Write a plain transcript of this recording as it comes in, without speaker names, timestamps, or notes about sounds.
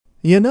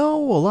You know,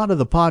 a lot of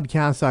the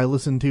podcasts I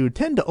listen to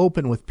tend to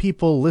open with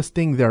people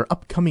listing their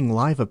upcoming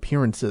live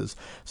appearances,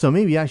 so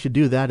maybe I should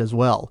do that as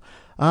well.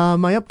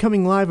 My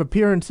upcoming live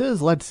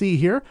appearances, let's see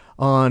here.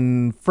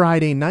 On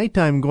Friday night,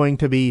 I'm going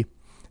to be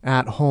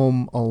at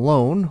home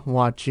alone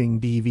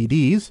watching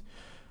DVDs.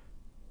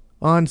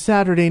 On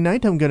Saturday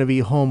night, I'm going to be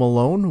home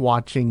alone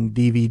watching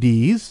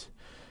DVDs.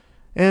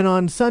 And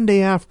on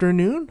Sunday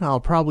afternoon,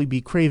 I'll probably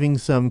be craving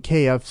some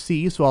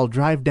KFC, so I'll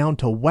drive down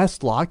to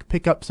Westlock,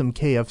 pick up some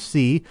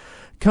KFC,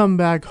 come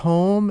back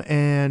home,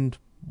 and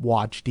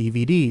watch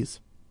DVDs.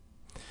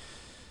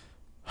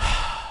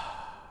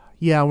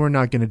 Yeah, we're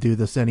not going to do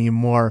this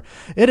anymore.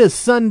 It is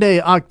Sunday,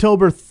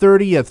 October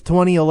 30th,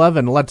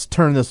 2011. Let's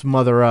turn this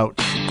mother out.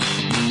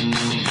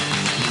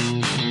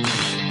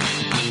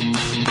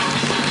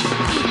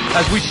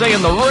 As we say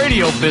in the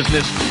radio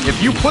business, if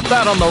you put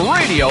that on the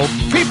radio,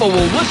 people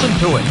will listen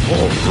to it.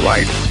 All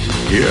right,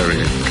 here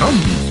it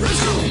comes.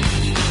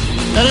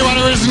 Anyone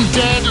who isn't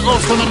dead or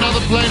from another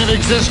plane of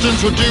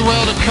existence would do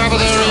well to cover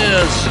their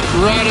ears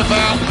right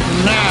about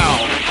now.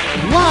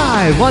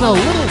 Live on a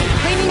little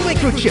tiny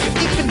microchip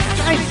deep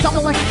inside some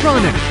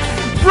electronics,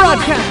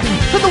 broadcasting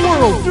to the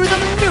world through the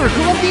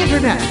miracle of the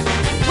internet.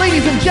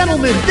 Ladies and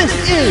gentlemen, this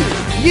is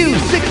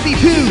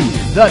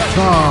U62, the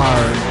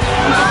Targ.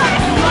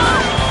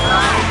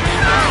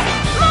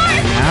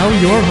 Now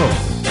your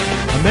host,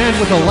 a man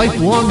with a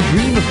lifelong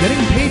dream of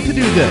getting paid to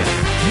do this,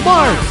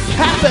 Mark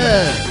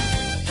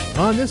Pappas.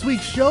 On this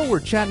week's show, we're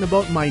chatting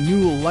about my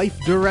new life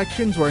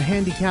directions, we're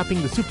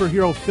handicapping the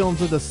superhero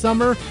films of the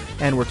summer,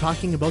 and we're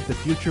talking about the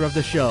future of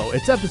the show.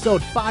 It's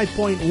episode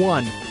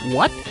 5.1.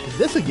 What?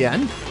 This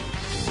again?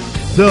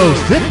 So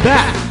sit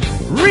back,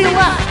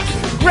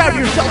 relax, grab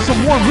yourself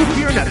some warm root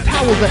beer and a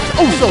towel that's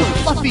oh so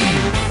fluffy.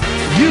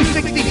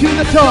 U62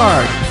 the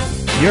Targ.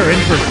 You're in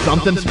for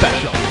something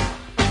special.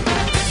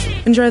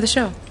 Enjoy the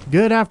show.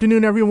 Good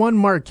afternoon, everyone.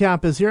 Mark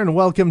Kappas here, and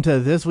welcome to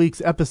this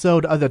week's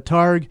episode of the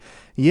Targ.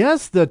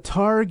 Yes, the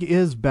Targ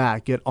is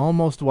back. It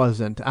almost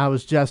wasn't. I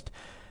was just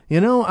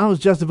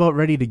about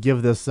ready to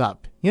give this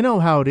up. You know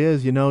how it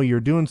is. You know,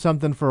 you're doing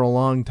something for a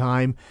long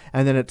time,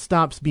 and then it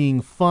stops being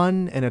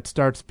fun, and it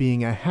starts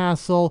being a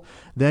hassle.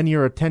 Then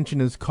your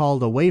attention is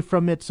called away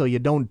from it, so you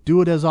don't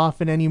do it as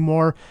often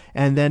anymore,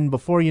 and then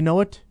before you know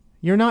it,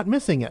 you're not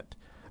missing it.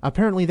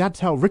 Apparently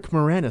that's how Rick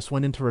Moranis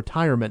went into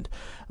retirement.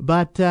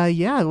 But,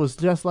 yeah, it was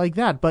just like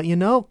that. But, you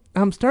know,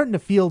 I'm starting to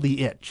feel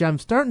the itch. I'm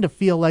starting to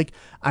feel like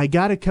I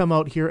gotta come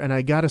out here and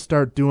I gotta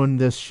start doing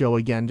this show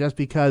again. Just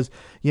because,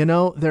 you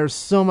know, there's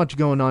so much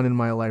going on in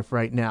my life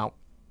right now.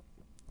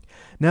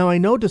 Now, I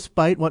know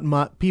despite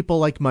what people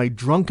like my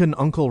drunken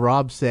Uncle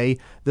Rob say,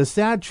 the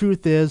sad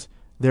truth is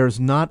there's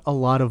not a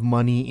lot of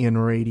money in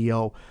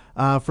radio.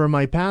 For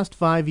my past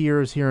 5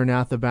 years here in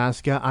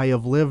Athabasca, I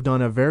have lived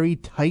on a very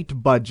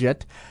tight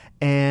budget,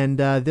 and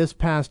this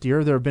past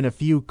year there have been a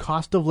few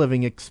cost of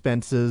living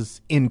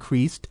expenses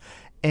increased,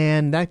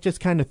 and that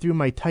just kind of threw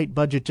my tight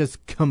budget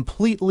just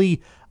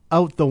completely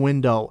out the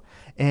window.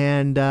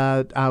 And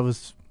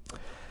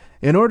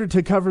in order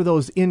to cover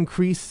those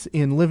increase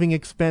in living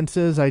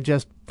expenses, I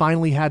just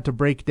finally had to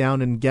break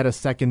down and get a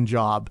second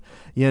job.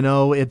 You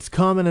know, it's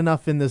common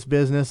enough in this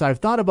business. I've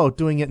thought about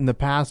doing it in the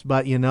past,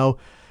 but, you know,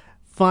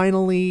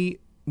 finally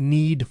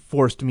need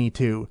forced me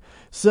to.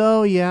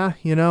 So yeah,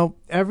 you know,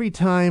 every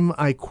time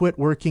I quit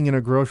working in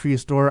a grocery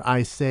store,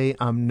 I say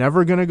I'm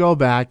never going to go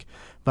back.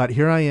 But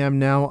here I am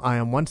now. I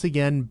am once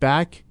again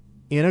back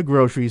in a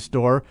grocery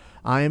store.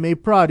 I am a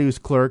produce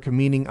clerk,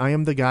 meaning I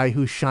am the guy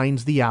who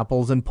shines the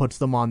apples and puts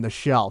them on the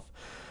shelf.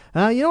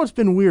 You know, it's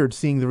been weird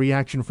seeing the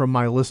reaction from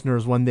my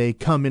listeners when they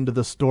come into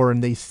the store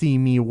and they see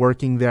me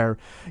working there.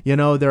 You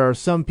know, there are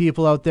some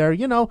people out there,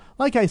 you know,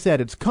 like I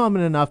said, it's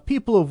common enough.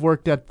 People who've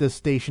worked at this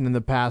station in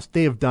the past,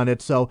 they've done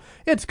it, so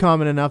it's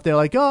common enough. They're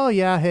like, oh,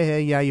 yeah,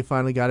 hey, yeah, you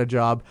finally got a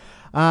job.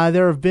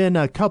 There have been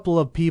a couple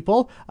of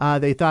people,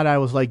 they thought I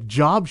was like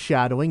job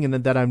shadowing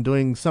and that I'm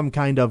doing some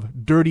kind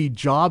of dirty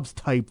jobs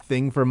type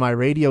thing for my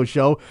radio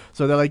show.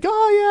 So they're like,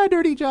 oh yeah,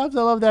 dirty jobs,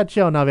 I love that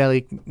show. And I'll be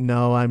like,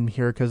 no, I'm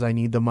here because I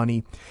need the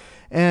money.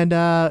 And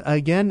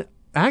again,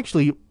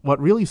 actually, what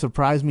really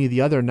surprised me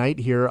the other night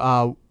here,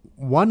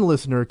 one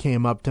listener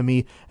came up to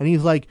me and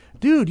he's like,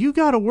 dude, you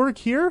got to work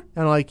here?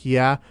 And I'm like,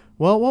 yeah.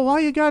 Well, why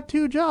you got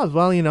two jobs?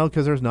 Well, you know,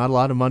 because there's not a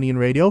lot of money in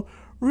radio.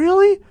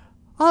 Really?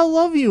 I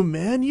love you,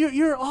 man.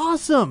 You're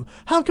awesome.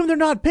 How come they're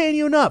not paying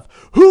you enough?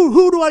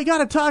 Who do I got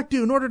to talk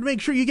to in order to make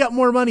sure you get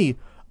more money?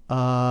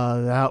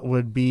 That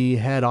would be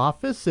head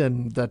office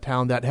in the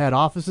town that head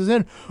office is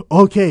in.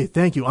 Okay,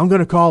 thank you. I'm going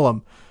to call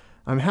them.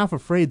 I'm half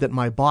afraid that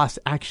my boss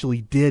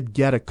actually did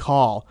get a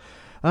call.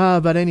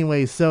 But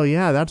anyway, so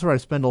yeah, that's where I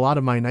spend a lot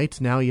of my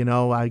nights now. You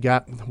know, I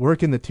got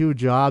working the two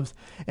jobs.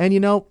 And, you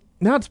know,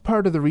 that's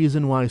part of the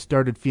reason why I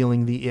started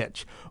feeling the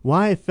itch,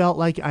 why I felt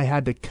like I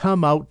had to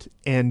come out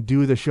and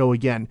do the show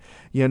again.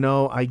 You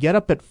know, I get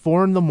up at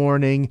 4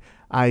 a.m,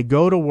 I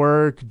go to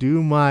work,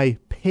 do my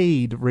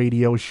paid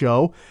radio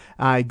show,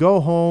 I go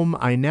home,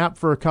 I nap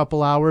for a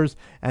couple hours,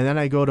 and then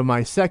I go to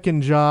my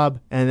second job,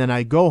 and then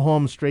I go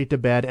home straight to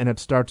bed, and it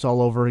starts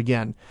all over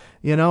again.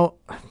 You know,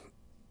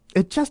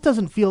 it just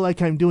doesn't feel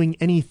like I'm doing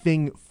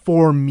anything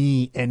for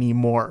me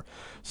anymore.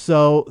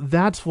 So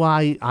that's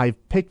why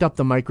I've picked up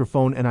the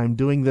microphone and I'm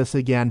doing this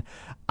again.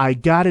 I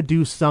gotta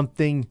do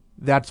something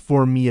that's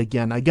for me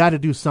again. I gotta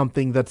do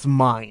something that's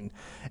mine.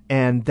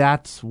 And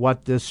that's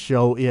what this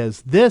show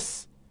is.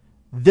 This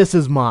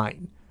is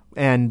mine.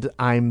 And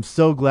I'm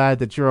so glad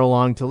that you're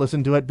along to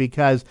listen to it,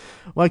 because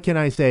what can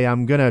I say?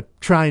 I'm going to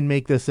try and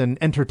make this an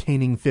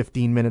entertaining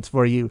 15 minutes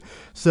for you.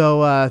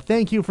 So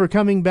thank you for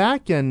coming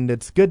back, and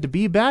it's good to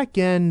be back.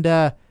 And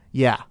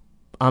yeah,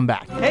 I'm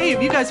back. Hey,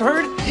 have you guys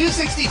heard?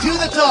 U62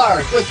 The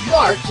Targ with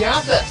Mark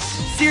Campus.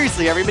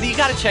 Seriously, everybody, you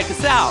gotta check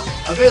us out.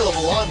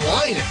 Available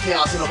online at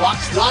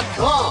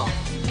chaosinabox.com.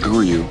 Who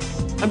are you?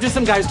 I'm just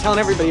some guy who's telling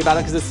everybody about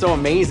it because it's so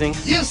amazing.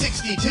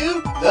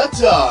 U62 The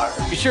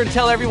Targ. Be sure to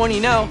tell everyone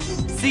you know.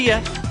 See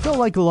ya. So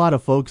like a lot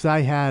of folks,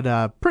 I had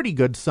a pretty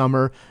good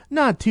summer.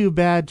 Not too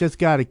bad, just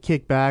got a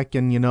kick back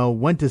and,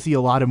 went to see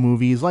a lot of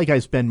movies like I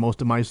spend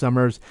most of my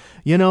summers.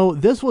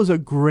 This was a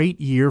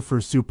great year for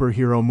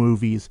superhero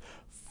movies.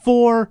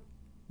 4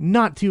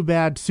 not too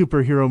bad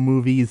superhero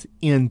movies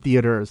in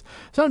theaters.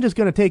 So I'm just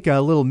going to take a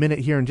little minute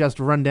here and just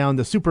run down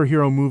the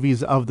superhero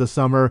movies of the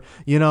summer,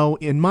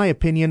 in my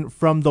opinion,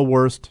 from the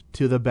worst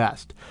to the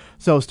best.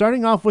 So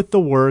starting off with the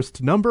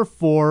worst, number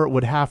 4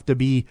 would have to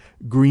be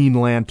Green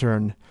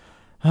Lantern.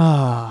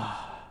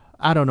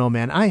 I don't know,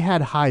 man. I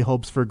had high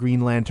hopes for Green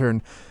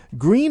Lantern.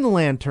 Green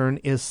Lantern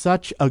is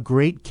such a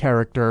great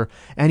character,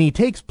 and he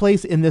takes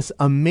place in this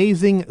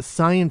amazing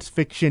science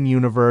fiction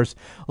universe.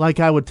 Like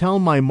I would tell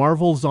my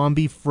Marvel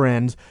zombie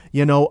friends,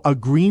 a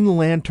Green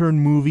Lantern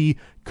movie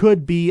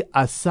could be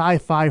a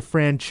sci-fi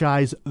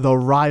franchise, the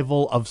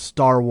rival of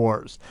Star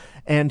Wars.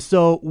 And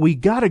so we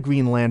got a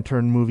Green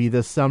Lantern movie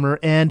this summer,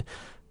 and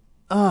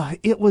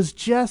it was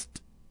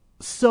just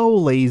so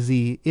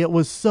lazy. It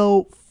was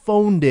so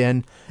phoned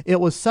in. It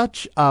was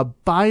such a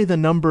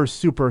by-the-numbers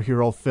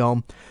superhero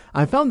film.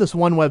 I found this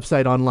one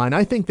website online.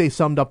 I think they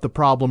summed up the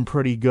problem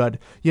pretty good.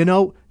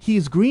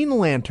 He's Green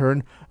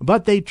Lantern,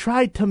 but they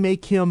tried to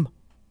make him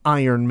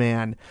Iron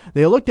Man.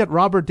 They looked at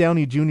Robert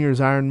Downey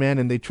Jr.'s Iron Man,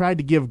 and they tried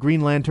to give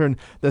Green Lantern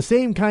the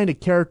same kind of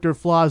character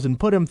flaws and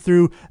put him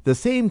through the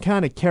same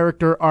kind of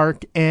character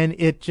arc, and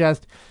it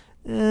just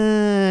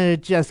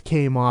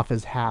came off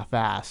as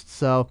half-assed.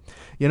 So,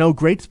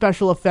 great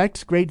special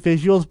effects, great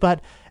visuals,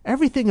 but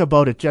everything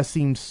about it just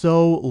seemed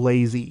so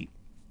lazy.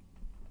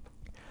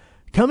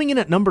 Coming in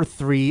at number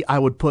 3, I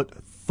would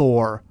put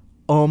Thor.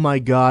 Oh my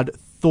God,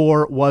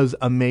 Thor was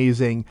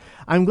amazing.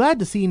 I'm glad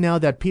to see now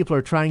that people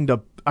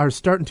are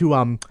starting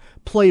to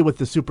play with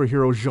the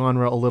superhero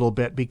genre a little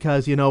bit,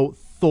 because,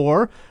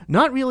 Thor,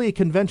 not really a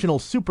conventional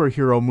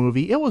superhero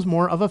movie. It was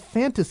more of a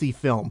fantasy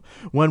film.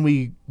 When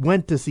we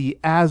went to see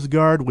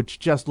Asgard, which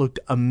just looked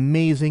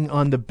amazing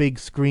on the big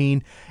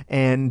screen,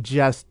 and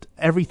just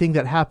everything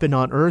that happened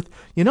on Earth,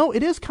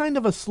 it is kind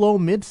of a slow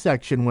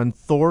midsection when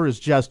Thor is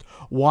just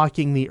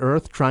walking the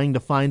Earth trying to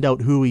find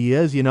out who he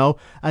is.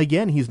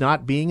 Again, he's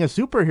not being a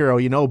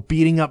superhero,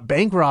 beating up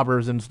bank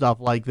robbers and stuff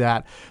like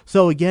that.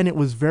 So again, it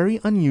was very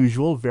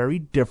unusual, very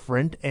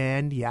different,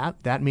 and yeah,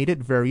 that made it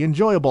very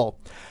enjoyable.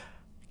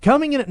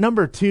 Coming in at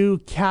number 2,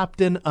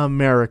 Captain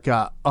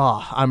America.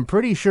 I'm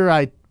pretty sure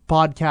I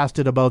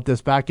podcasted about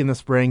this back in the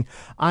spring.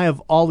 I have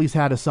always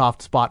had a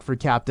soft spot for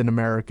Captain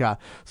America,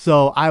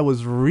 so I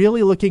was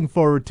really looking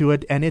forward to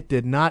it, and it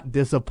did not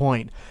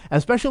disappoint,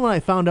 especially when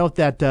I found out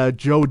that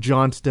Joe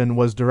Johnston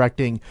was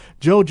directing.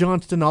 Joe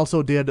Johnston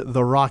also did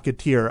The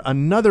Rocketeer,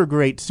 another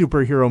great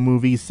superhero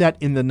movie set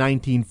in the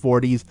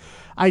 1940s.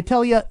 I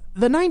tell you,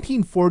 the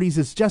 1940s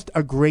is just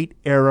a great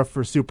era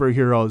for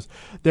superheroes.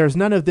 There's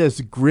none of this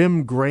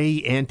grim,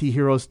 gray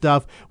anti-hero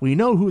stuff. We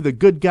know who the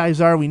good guys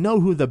are. We know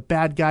who the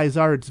bad guys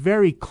are. It's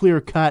very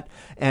clear-cut,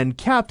 and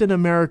Captain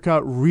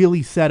America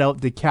really set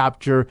out to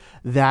capture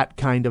that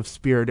kind of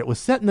spirit. It was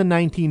set in the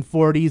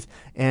 1940s,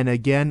 and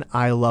again,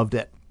 I loved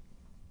it.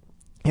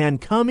 And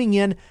coming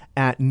in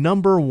at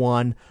number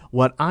 1,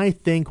 what I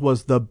think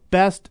was the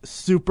best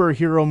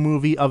superhero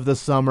movie of the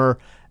summer,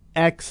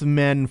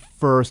 X-Men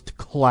First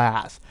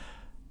Class.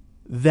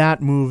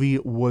 That movie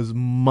was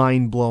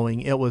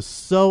mind-blowing. It was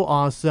so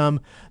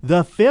awesome.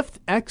 The 5th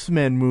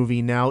X-Men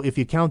movie now, if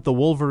you count the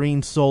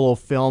Wolverine solo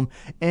film.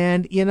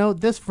 And,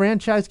 this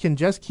franchise can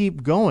just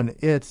keep going.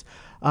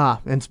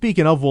 And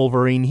speaking of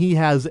Wolverine, he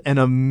has an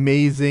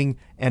amazing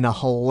and a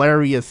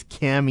hilarious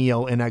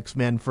cameo in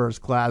X-Men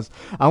First Class.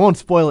 I won't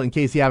spoil it in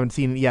case you haven't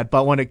seen it yet,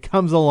 but when it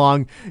comes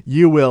along,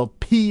 you will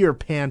pee your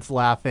pants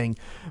laughing.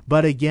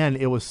 But again,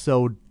 it was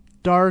so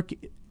dark.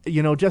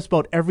 Just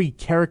about every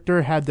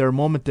character had their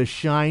moment to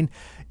shine.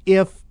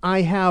 If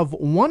I have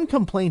one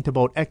complaint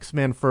about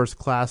X-Men First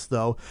Class,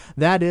 though.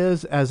 That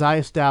is, as I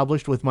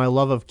established with my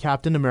love of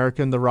Captain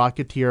America and the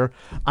Rocketeer,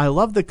 I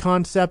love the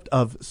concept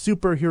of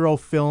superhero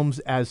films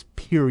as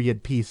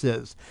period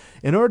pieces.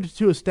 In order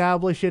to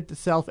establish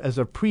itself as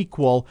a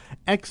prequel,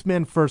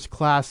 X-Men First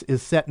Class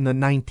is set in the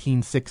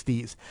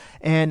 1960s.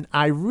 And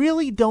I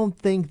really don't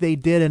think they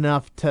did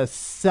enough to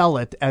sell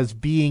it as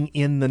being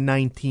in the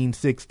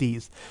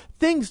 1960s.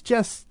 Things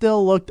just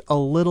still looked a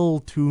little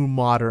too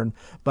modern.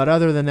 But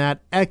other than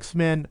that,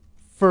 X-Men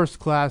First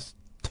Class,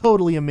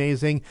 totally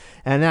amazing.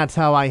 And that's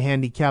how I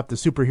handicap the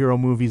superhero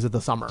movies of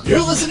the summer. You're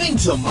listening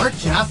to Mark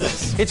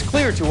Kappas It's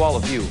clear to all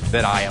of you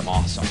that I am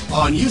awesome.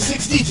 on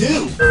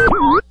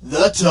U62,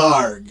 The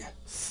Targ.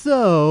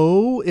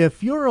 So,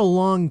 if you're a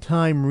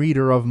long-time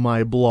reader of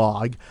my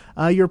blog,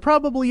 you're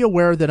probably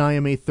aware that I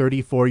am a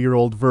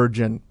 34-year-old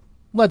virgin.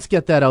 Let's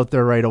get that out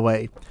there right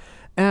away.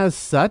 As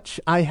such,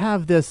 I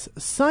have this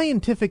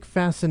scientific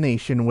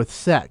fascination with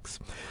sex.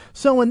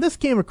 So when this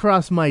came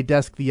across my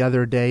desk the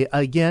other day,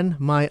 again,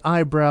 my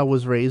eyebrow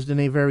was raised in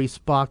a very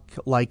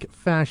Spock-like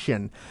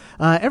fashion.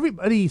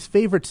 Everybody's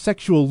favorite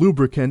sexual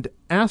lubricant,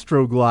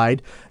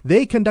 Astroglide,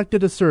 they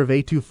conducted a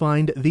survey to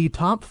find the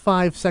top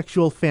 5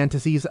 sexual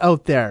fantasies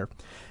out there.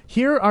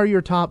 Here are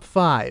your top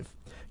 5.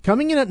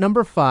 Coming in at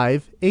number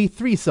 5, a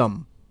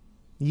threesome.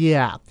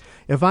 Yeah,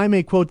 if I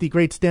may quote the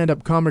great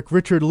stand-up comic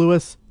Richard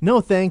Lewis,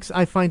 no thanks,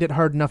 I find it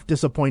hard enough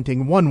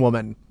disappointing one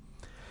woman.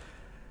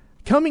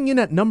 Coming in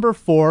at number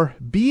 4,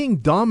 being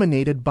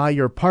dominated by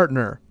your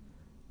partner.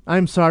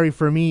 I'm sorry,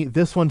 for me,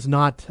 this one's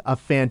not a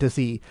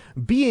fantasy.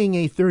 Being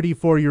a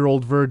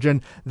 34-year-old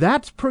virgin,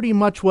 that's pretty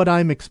much what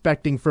I'm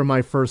expecting for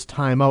my first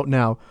time out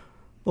now.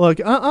 Look,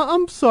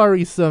 I'm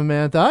sorry,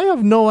 Samantha, I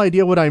have no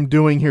idea what I'm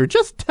doing here.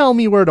 Just tell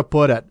me where to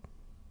put it.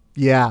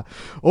 Yeah.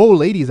 Oh,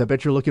 ladies, I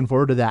bet you're looking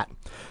forward to that.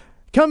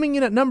 Coming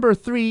in at number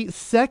 3,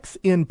 sex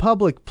in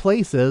public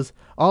places.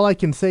 All I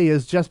can say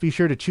is just be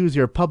sure to choose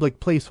your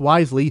public place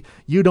wisely.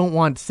 You don't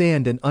want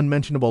sand in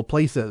unmentionable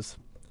places.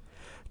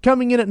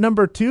 Coming in at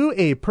number 2,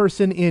 a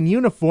person in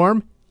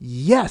uniform.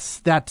 Yes,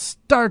 that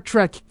Star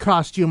Trek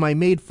costume I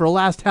made for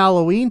last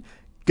Halloween.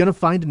 Gonna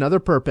find another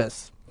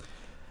purpose.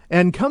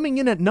 And coming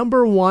in at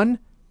number 1,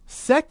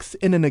 sex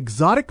in an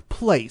exotic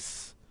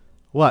place.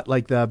 What,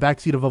 like the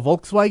backseat of a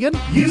Volkswagen?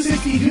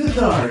 U62 The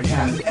Targ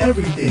has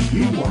everything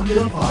you want in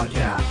a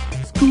podcast.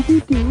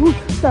 Scooby-Doo,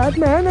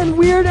 Batman, and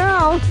Weird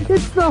Al.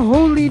 It's the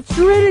holy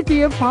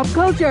trinity of pop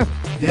culture.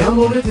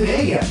 Download it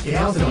today at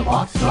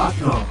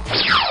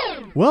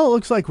chaosinabox.com. Well, it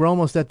looks like we're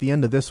almost at the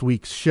end of this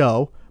week's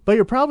show, but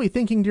you're probably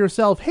thinking to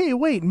yourself, hey,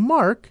 wait,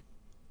 Mark,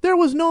 there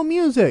was no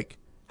music.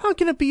 How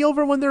can it be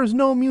over when there's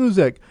no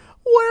music?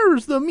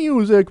 Where's the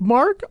music,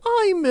 Mark?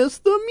 I miss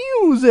the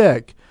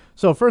music.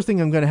 So first thing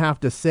I'm going to have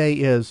to say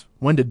is,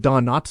 when did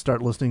Don not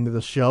start listening to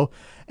this show?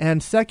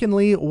 And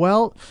secondly,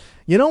 well,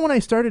 you know, when I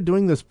started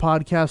doing this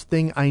podcast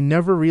thing, I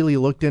never really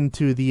looked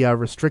into the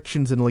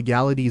restrictions and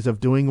legalities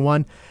of doing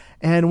one.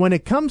 And when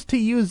it comes to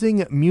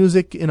using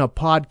music in a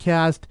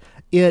podcast,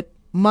 it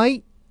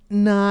might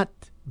not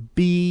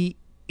be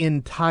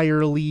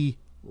entirely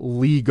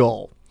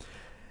legal.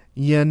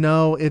 You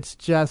know, it's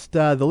just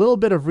the little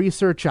bit of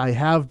research I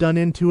have done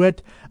into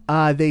it.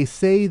 They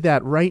say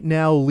that right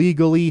now,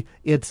 legally,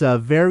 it's a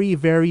very,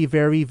 very,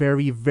 very,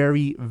 very,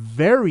 very,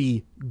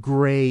 very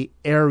gray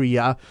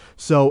area.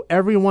 So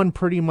everyone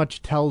pretty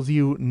much tells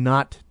you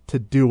not to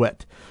do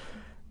it.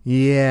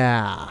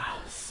 Yeah.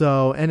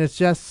 So, and it's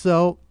just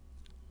so,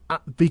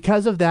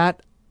 because of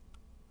that,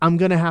 I'm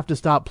going to have to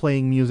stop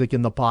playing music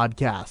in the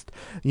podcast.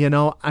 You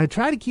know, I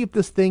try to keep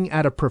this thing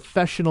at a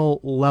professional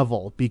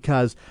level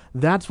because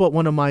that's what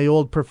one of my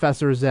old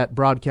professors at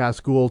broadcast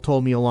school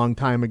told me a long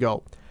time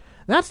ago.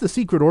 That's the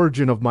secret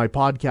origin of my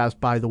podcast,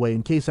 by the way,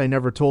 in case I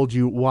never told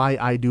you why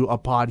I do a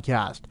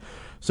podcast.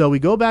 So we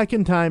go back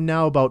in time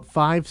now about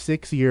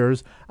 5-6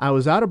 years. I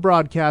was out of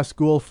broadcast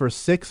school for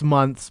 6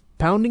 months,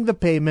 pounding the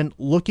pavement,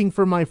 looking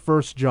for my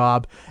first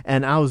job,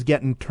 and I was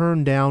getting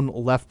turned down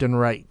left and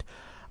right.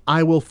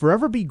 I will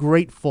forever be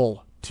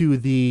grateful to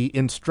the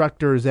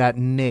instructors at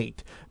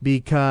NAIT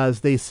because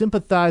they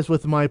sympathized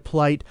with my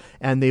plight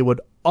and they would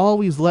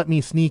always let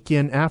me sneak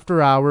in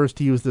after hours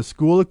to use the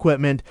school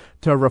equipment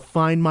to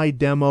refine my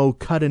demo,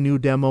 cut a new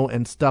demo,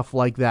 and stuff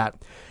like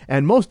that.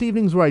 And most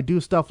evenings where I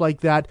do stuff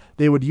like that,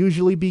 they would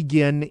usually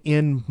begin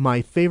in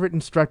my favorite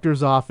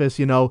instructor's office,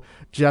 you know,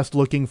 just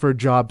looking for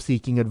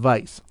job-seeking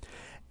advice.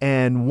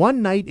 And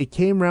one night it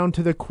came round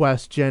to the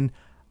question,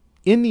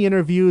 in the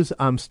interviews,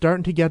 I'm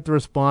starting to get the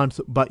response,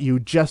 but you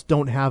just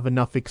don't have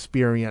enough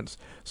experience.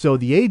 So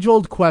the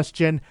age-old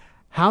question,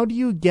 how do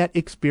you get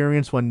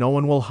experience when no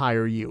one will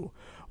hire you?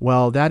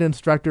 Well, that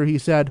instructor, he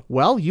said,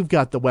 well, you've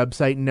got the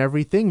website and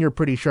everything. You're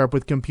pretty sharp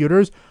with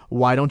computers.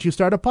 Why don't you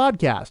start a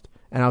podcast?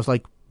 And I was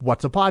like,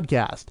 what's a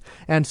podcast?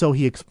 And so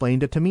he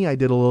explained it to me. I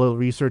did a little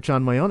research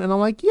on my own, and I'm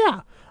like,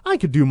 yeah, I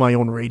could do my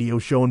own radio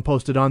show and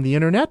post it on the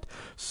internet.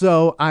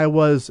 So I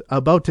was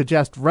about to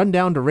just run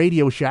down to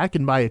Radio Shack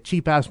and buy a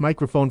cheap-ass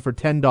microphone for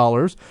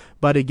 $10.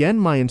 But again,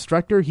 my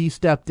instructor, he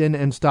stepped in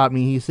and stopped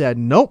me. He said,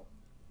 nope.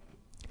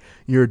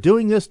 You're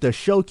doing this to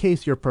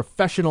showcase your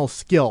professional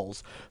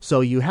skills.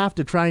 So you have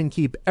to try and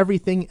keep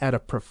everything at a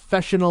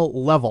professional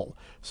level.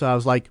 So I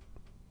was like,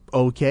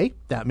 okay,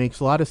 that makes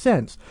a lot of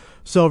sense.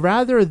 So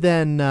rather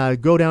than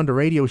go down to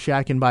Radio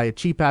Shack and buy a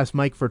cheap-ass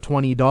mic for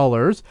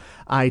 $20,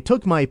 I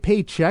took my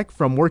paycheck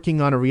from working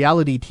on a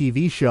reality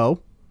TV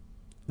show.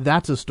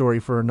 That's a story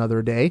for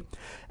another day.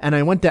 And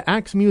I went to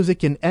Axe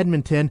Music in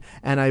Edmonton,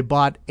 and I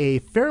bought a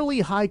fairly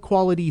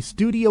high-quality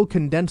studio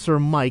condenser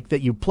mic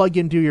that you plug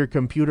into your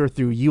computer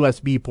through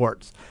USB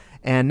ports.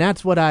 And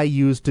that's what I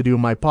use to do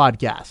my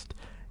podcast.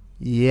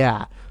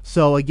 Yeah.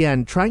 So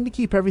again, trying to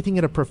keep everything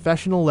at a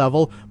professional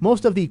level.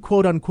 Most of the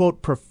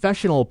quote-unquote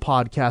professional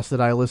podcasts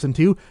that I listen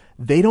to,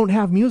 they don't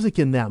have music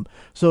in them.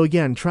 So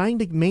again, trying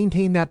to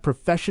maintain that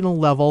professional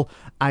level,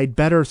 I'd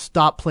better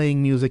stop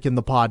playing music in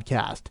the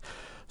podcast.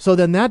 So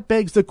then that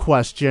begs the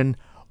question,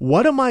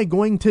 what am I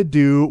going to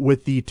do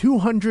with the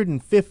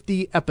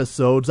 250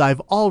 episodes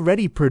I've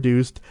already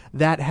produced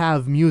that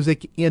have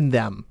music in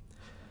them?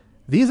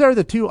 These are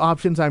the two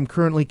options I'm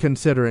currently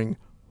considering.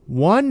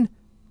 One,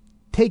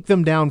 take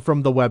them down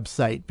from the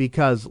website,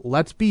 because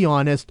let's be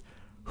honest,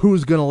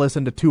 who's going to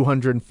listen to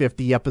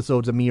 250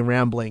 episodes of me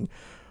rambling?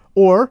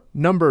 Or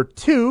number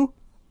two,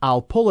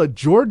 I'll pull a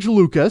George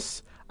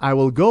Lucas. I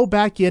will go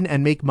back in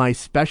and make my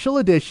special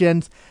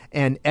editions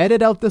and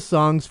edit out the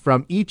songs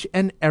from each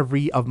and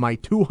every of my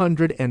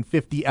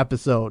 250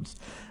 episodes.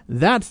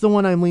 That's the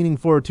one I'm leaning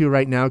forward to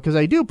right now, because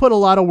I do put a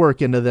lot of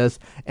work into this,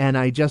 and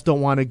I just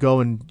don't want to go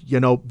and,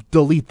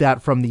 delete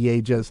that from the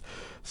ages.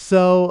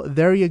 So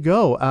there you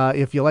go.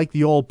 If you like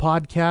the old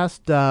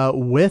podcast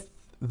with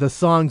the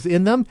songs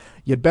in them,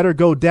 you'd better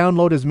go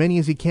download as many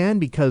as you can,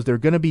 because they're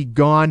going to be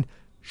gone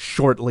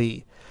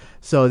shortly.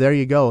 So there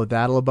you go.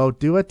 That'll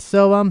about do it.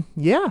 So,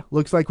 yeah,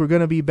 looks like we're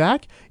going to be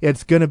back.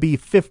 It's going to be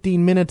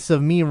 15 minutes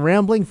of me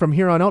rambling from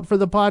here on out for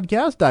the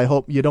podcast. I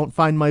hope you don't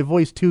find my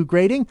voice too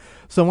grating.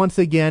 So once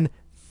again,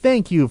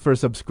 thank you for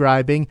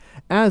subscribing.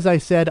 As I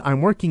said, I'm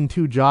working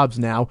 2 jobs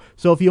now,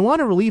 so if you want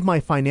to relieve my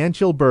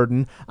financial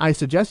burden, I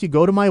suggest you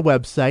go to my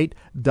website,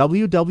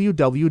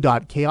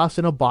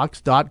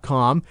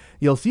 www.chaosinabox.com.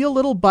 You'll see a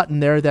little button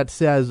there that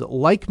says,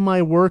 like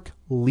my work,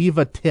 leave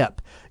a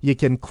tip. You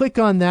can click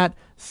on that,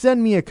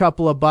 send me a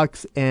couple of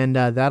bucks, and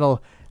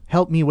that'll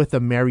help me with a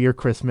merrier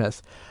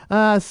Christmas.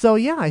 So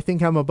yeah, I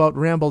think I'm about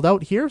rambled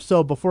out here.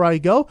 So before I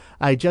go,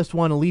 I just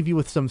want to leave you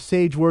with some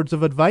sage words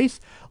of advice.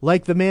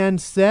 Like the man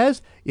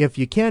says, if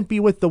you can't be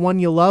with the one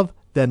you love,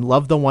 then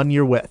love the one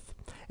you're with.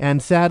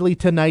 And sadly,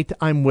 tonight,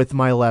 I'm with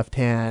my left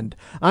hand.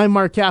 I'm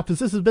Mark Kappas.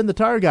 This has been The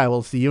Targ. I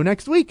will see you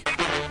next week.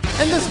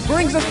 And this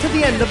brings us to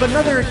the end of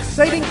another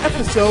exciting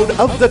episode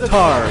of The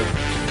Targ.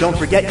 Don't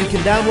forget you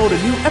can download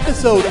a new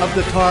episode of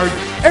The Targ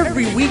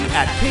every week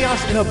at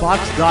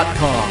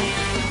chaosinabox.com.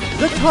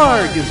 The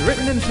Targ is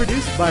written and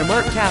produced by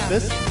Mark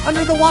Kappas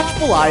under the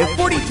watchful eye of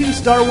 42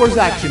 Star Wars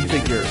action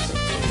figures.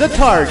 The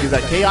Targ is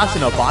a Chaos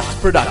in a Box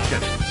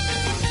production.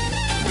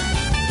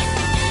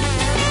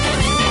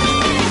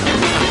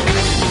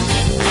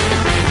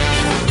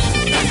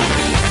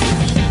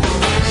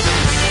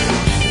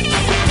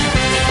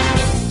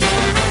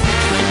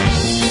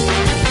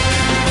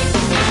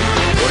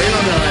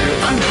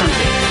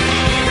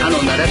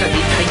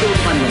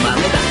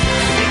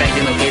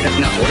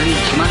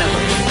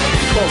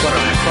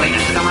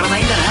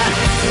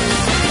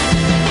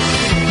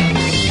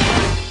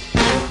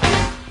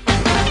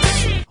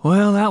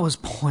 Well, that was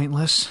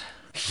pointless.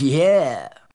 Yeah.